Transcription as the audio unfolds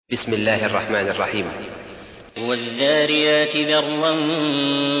بسم الله الرحمن الرحيم. والذاريات ذروا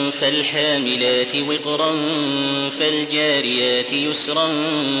فالحاملات وقرا فالجاريات يسرا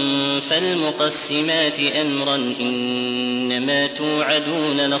فالمقسمات أمرا إنما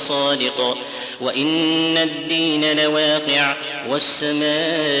توعدون لصادق وإن الدين لواقع والسماء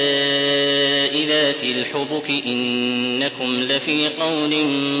ذات الحبك إنكم لفي قول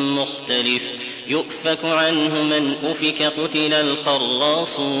مختلف يؤفك عنه من أفك قتل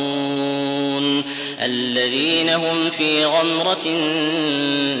الخراصون الذين هم في غمرة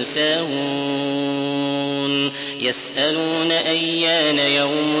ساهون يسألون أيان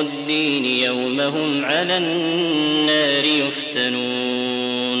يوم الدين يوم هم على النار يفتنون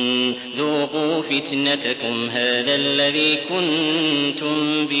ذوقوا فتنتكم هذا الذي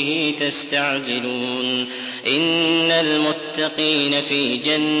كنتم به تستعجلون إن المتقين في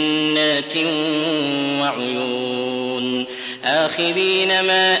جنات وعيون آخذين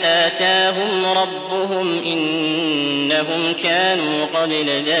ما آتاهم ربهم إنهم كانوا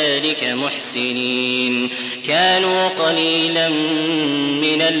قبل ذلك محسنين كانوا قليلا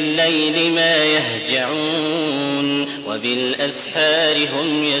من الليل ما يهجعون وبالأسحار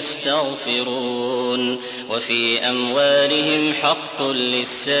هم يستغفرون وفي أموالهم حق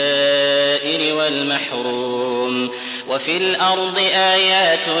للسائل والمحروم وفي الأرض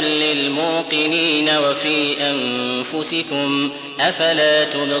آيات للموقنين وفي أنفسكم أفلا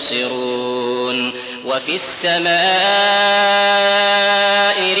تبصرون وفي السماء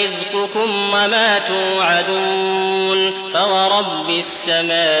رزقكم وما توعدون فورب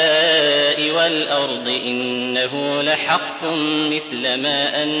السماء والأرض إنه لحق مثل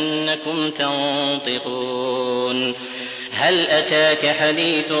ما أنكم تنطقون هل أتاك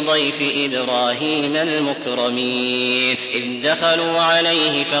حديث ضيف إبراهيم المكرمين إذ دخلوا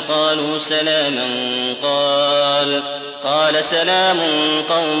عليه فقالوا سلاما قال سلام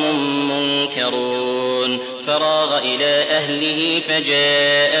قوم منكرون فراغ إلى أهله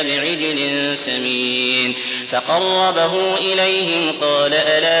فجاء بعجل سمين فقربه إليهم قال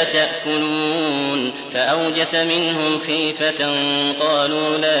ألا تأكلون فأوجس منهم خيفة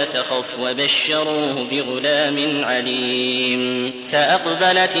قالوا لا تخف وبشروه بغلام عليم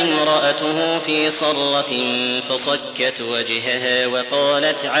فأقبلت امرأته في صرة فصكت وجهها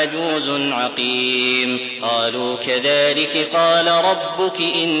وقالت عجوز عقيم قالوا كذلك قال ربك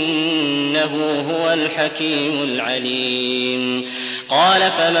إنه هو الحكيم العليم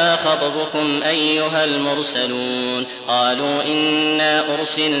قال فما خطبكم أيها المرسلون قالوا إنا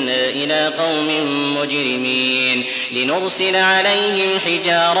أرسلنا إلى قوم مجرمين لنرسل عليهم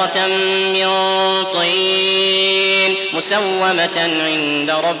حجارة من طين مسومة عند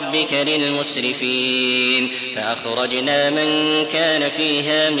ربك للمسرفين فأخرجنا من كان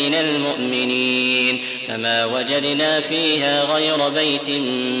فيها من المؤمنين فما وجدنا فيها غير بيت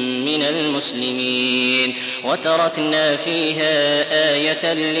من المسلمين وتركنا فيها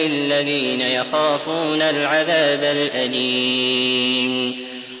آية للذين يخافون العذاب الأليم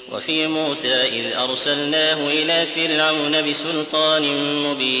وفي موسى إذ أرسلناه إلى فرعون بسلطان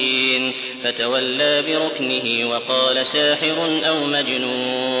مبين فتولى بركنه وقال ساحر أو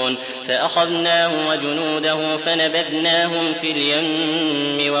مجنون فأخذناه وجنوده فنبذناهم في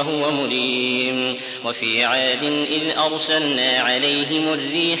اليم وهو مليم وفي عاد إذ أرسلنا عليهم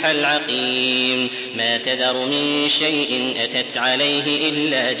الريح العقيم ما تذر من شيء أتت عليه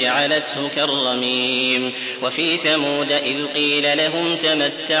إلا جعلته كالرميم وفي ثمود إذ قيل لهم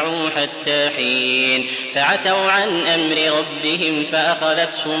تمتعوا حتى حين فعتوا عن أمر ربهم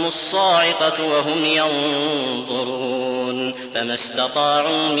فأخذتهم الصاعقة وهم ينظرون فما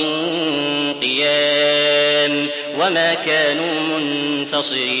استطاعوا من قيام وما كانوا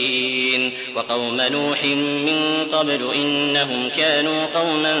منتصرين وقوم نوح من قبل إنهم كانوا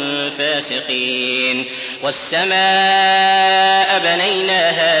قوما فاسقين والسماء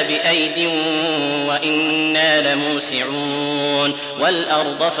بنيناها بأيد وإنا لموسعون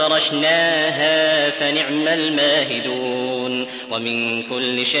والأرض فرشناها فنعم الماهدون ومن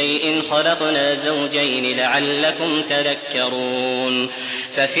كل شيء خلقنا زوجين لعلكم تذكرون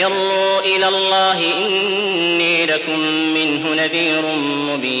ففروا إلى الله إني لكم منه نذير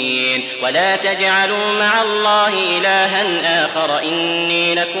مبين ولا تجعلوا مع الله إلها آخر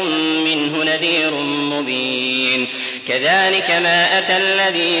إني لكم منه نذير مبين كذلك ما أتى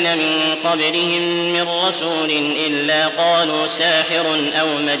الذين من قبلهم من رسول إلا قالوا ساحر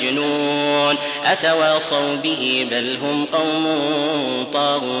أو مجنون أتواصوا به بل هم قوم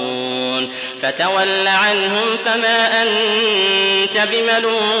طاغون فتول عنهم فما أنت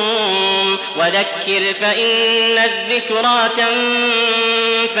بملوم وذكر فإن الذكرى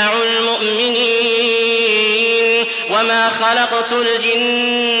تنفع المؤمنين وما خلقت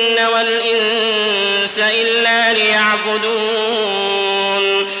الجن والإنس إلا ليعبدون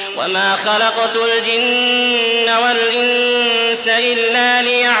وما خلقت الجن والإنس إلا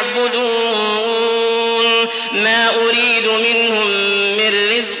ليعبدون ما أريد منهم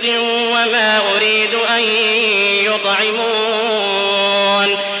من رزق وما أريد أن يطعمون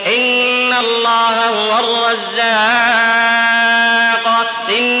إن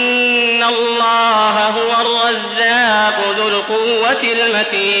الله هو الرزاق ذو القوة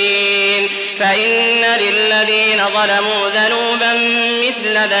المتين فإن للذين ظلموا ذنوبا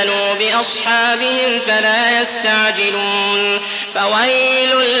مثل ذنوب أصحابهم فلا يستعجلون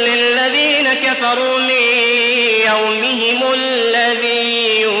فويل للذين كفروا من يومهم الذي